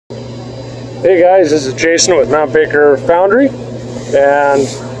Hey guys, this is Jason with Mount Baker Foundry, and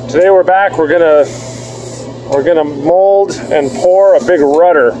today we're back. We're gonna mold and pour a big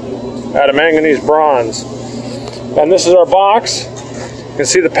rudder out of manganese bronze. And this is our box. You can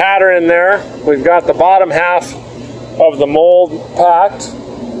see the pattern in there. We've got the bottom half of the mold packed,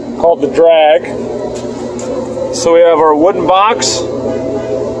 called the drag. So we have our wooden box,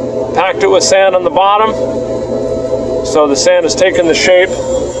 packed it with sand on the bottom. So the sand has taken the shape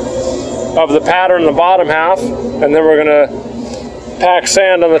of the pattern in the bottom half, and then we're going to pack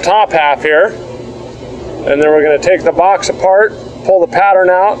sand on the top half here, and then we're going to take the box apart, pull the pattern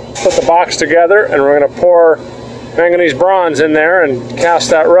out, put the box together, and we're going to pour manganese bronze in there and cast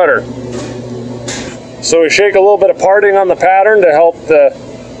that rudder. So we shake a little bit of parting on the pattern to help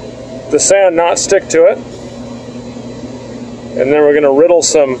the sand not stick to it, and then we're going to riddle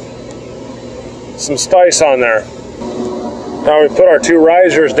some spice on there. Now we put our two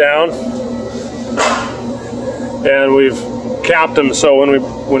risers down, and we've capped them so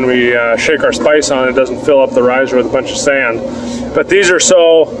when we shake our spice on it doesn't fill up the riser with a bunch of sand. But these are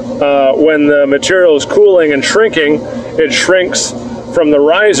so when the material is cooling and shrinking, it shrinks from the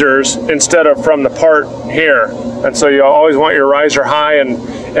risers instead of from the part here. And so you always want your riser high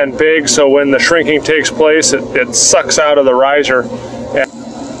and big, so when the shrinking takes place, it sucks out of the riser.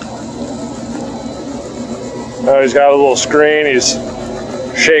 Now he's got a little screen, he's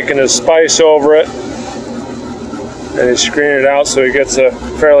shaking his spice over it, and he's screening it out so he gets a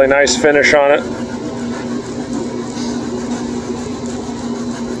fairly nice finish on it.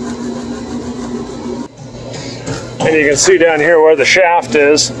 And you can see down here where the shaft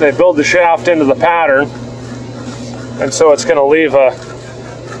is, they build the shaft into the pattern, and so it's going to leave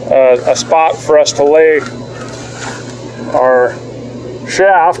a spot for us to lay our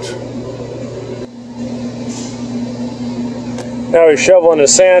shaft. Now he's shoveling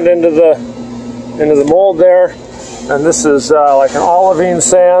his sand into the mold there, and this is like an olivine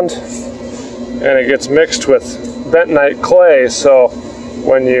sand, and it gets mixed with bentonite clay, so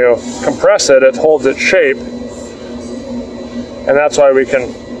when you compress it, it holds its shape, and that's why we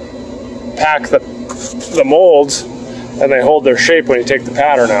can pack the molds and they hold their shape when you take the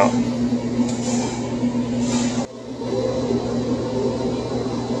pattern out.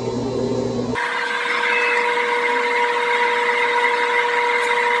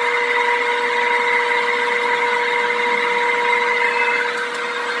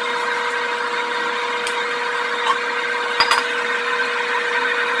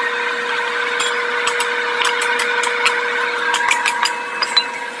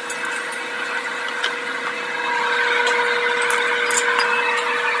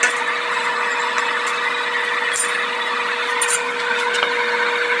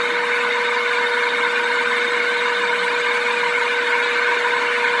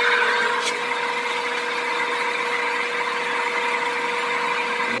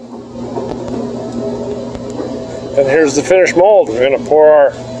 And here's the finished mold. We're going to pour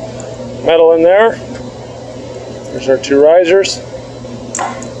our metal in there. There's our two risers.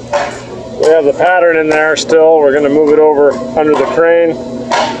 We have the pattern in there still. We're going to move it over under the crane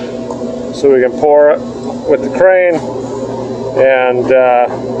so we can pour it with the crane. And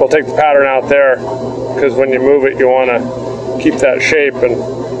we'll take the pattern out there because when you move it, you want to keep that shape, and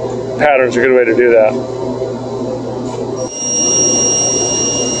pattern's a good way to do that.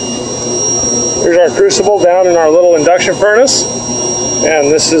 Here's our crucible down in our little induction furnace,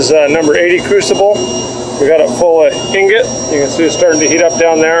 and this is number 80 crucible. We got it full of ingot. You can see it's starting to heat up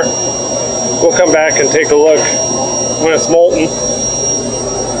down there. We'll come back and take a look when it's molten.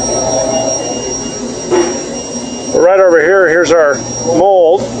 But right over here, here's our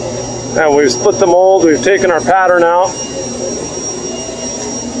mold. And we've split the mold, we've taken our pattern out.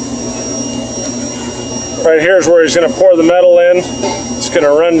 Right here is where he's going to pour the metal in. It's going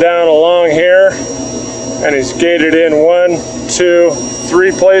to run down along here, and he's gated in 1, 2,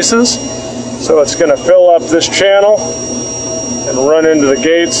 3 places. So it's going to fill up this channel and run into the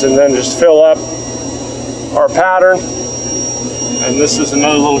gates and then just fill up our pattern. And this is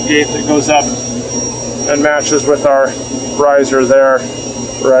another little gate that goes up and matches with our riser there,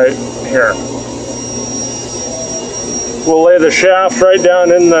 right here. We'll lay the shaft right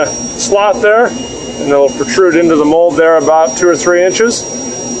down in the slot there, and it'll protrude into the mold there about 2 or 3 inches,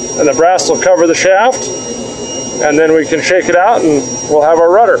 and the brass will cover the shaft, and then we can shake it out and we'll have our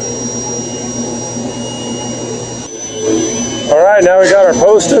rudder. All right, now we got our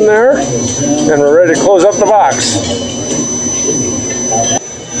post in there, and we're ready to close up the box.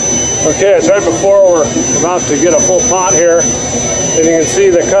 Okay, it's right before we're about to get a full pot here, and you can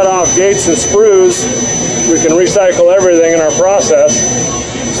see the cut off gates and sprues. We can recycle everything in our process.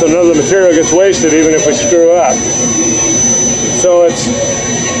 so none of the material gets wasted even if we screw up. So it's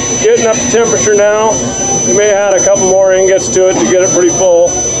getting up to temperature now. We may add a couple more ingots to it to get it pretty full.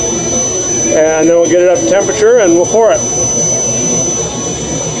 And then we'll get it up to temperature and we'll pour it.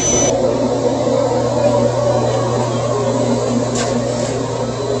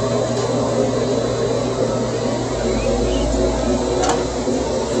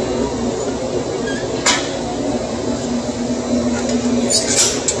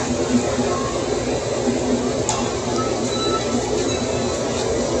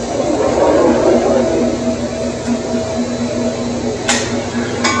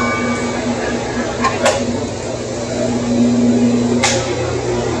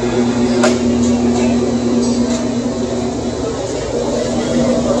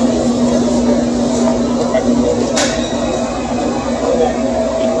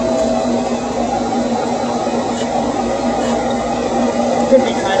 Could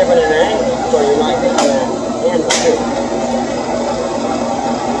be kind of at an angle, so you might get the end too.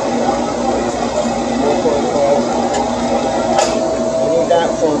 You need that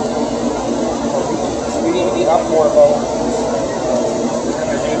for. You need to be up more about.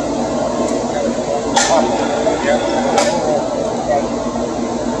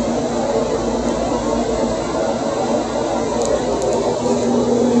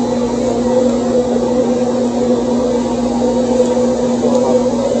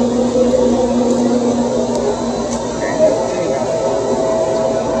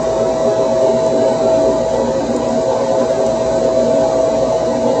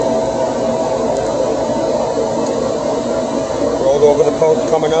 Over the post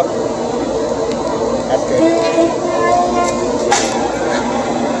coming up. That's good.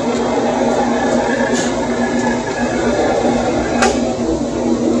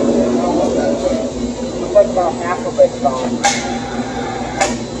 Looks like about half of it's gone.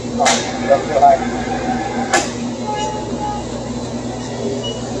 Oh, don't feel like.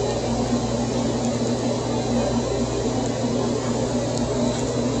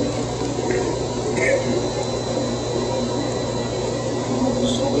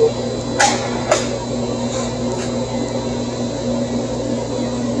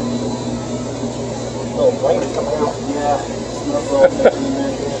 Coming out. Yeah.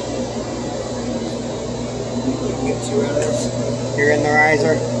 Get 2 out of this. You're in the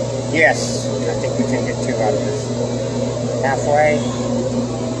riser? Yes. I think we can get 2 out of this. Halfway.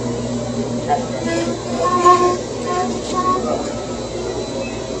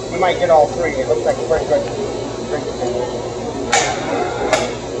 We might get all 3. It looks like a pretty good drink.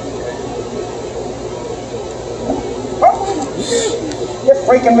 You're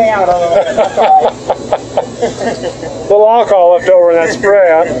freaking me out on that. That's all right. A little alcohol left over in that spray,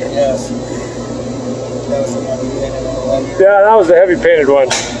 huh? Yes. That was another painted one. Yeah, that was the heavy painted one.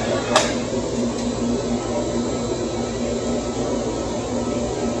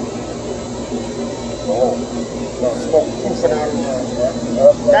 Oh.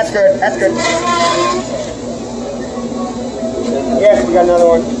 That's good. That's good. Yes, we got another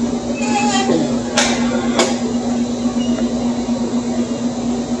one.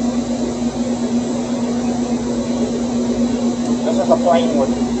 This is a plain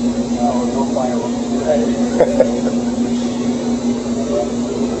one. No fire one.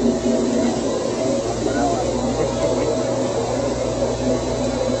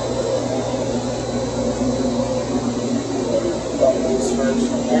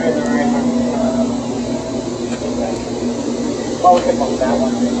 Oh, we can bump that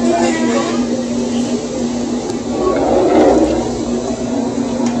one.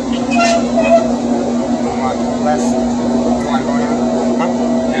 Less. One going out. Huh?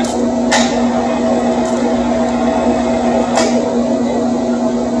 Yeah.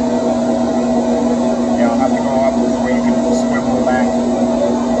 Yeah, I'll have to go up before you can swivel back.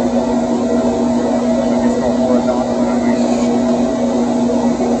 So just go horizontal that way.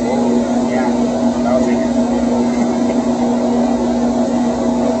 Yeah, that'll take it.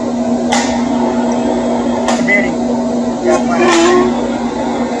 It's a beauty. Yeah, plenty.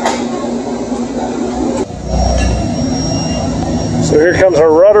 So here comes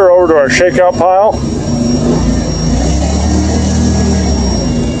our rudder over to our shakeout pile.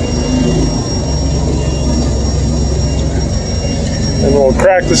 And we'll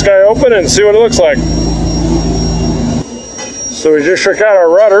crack this guy open and see what it looks like. So we just shook out our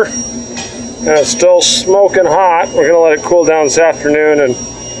rudder and it's still smoking hot. We're going to let it cool down this afternoon and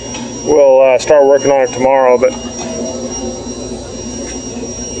we'll start working on it tomorrow. But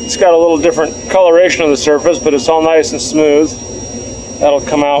it's got a little different coloration of the surface, but it's all nice and smooth. That'll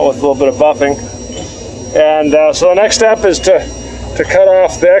come out with a little bit of buffing. And so the next step is to to cut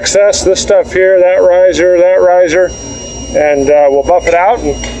off the excess, this stuff here, that riser, and we'll buff it out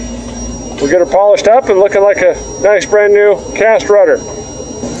and we'll get her polished up and looking like a nice brand new cast rudder.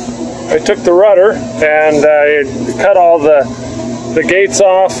 I took the rudder and I cut all the gates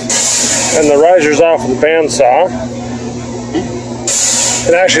off and the risers off with the bandsaw.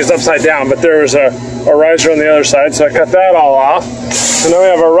 And actually it's upside down, but there was a riser on the other side, so I cut that all off. So now we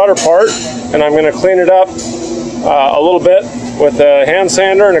have our rudder part, and I'm going to clean it up a little bit with a hand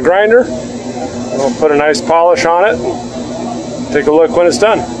sander and a grinder. We'll put a nice polish on it. Take a look when it's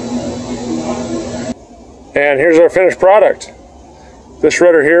done. And here's our finished product. This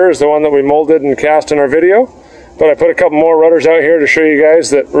rudder here is the one that we molded and cast in our video, but I put a couple more rudders out here to show you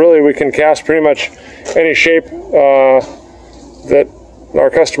guys that really we can cast pretty much any shape that our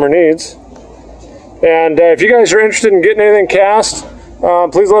customer needs. And if you guys are interested in getting anything cast,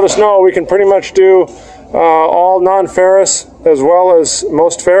 please let us know. We can pretty much do all non-ferrous as well as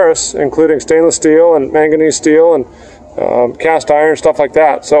most ferrous, including stainless steel and manganese steel and cast iron, stuff like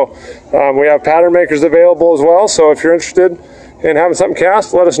that. So we have pattern makers available as well, so if you're interested in having something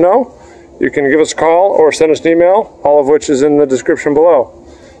cast, let us know. You can give us a call or send us an email, all of which is in the description below.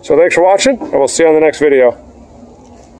 So thanks for watching, and we'll see you on the next video.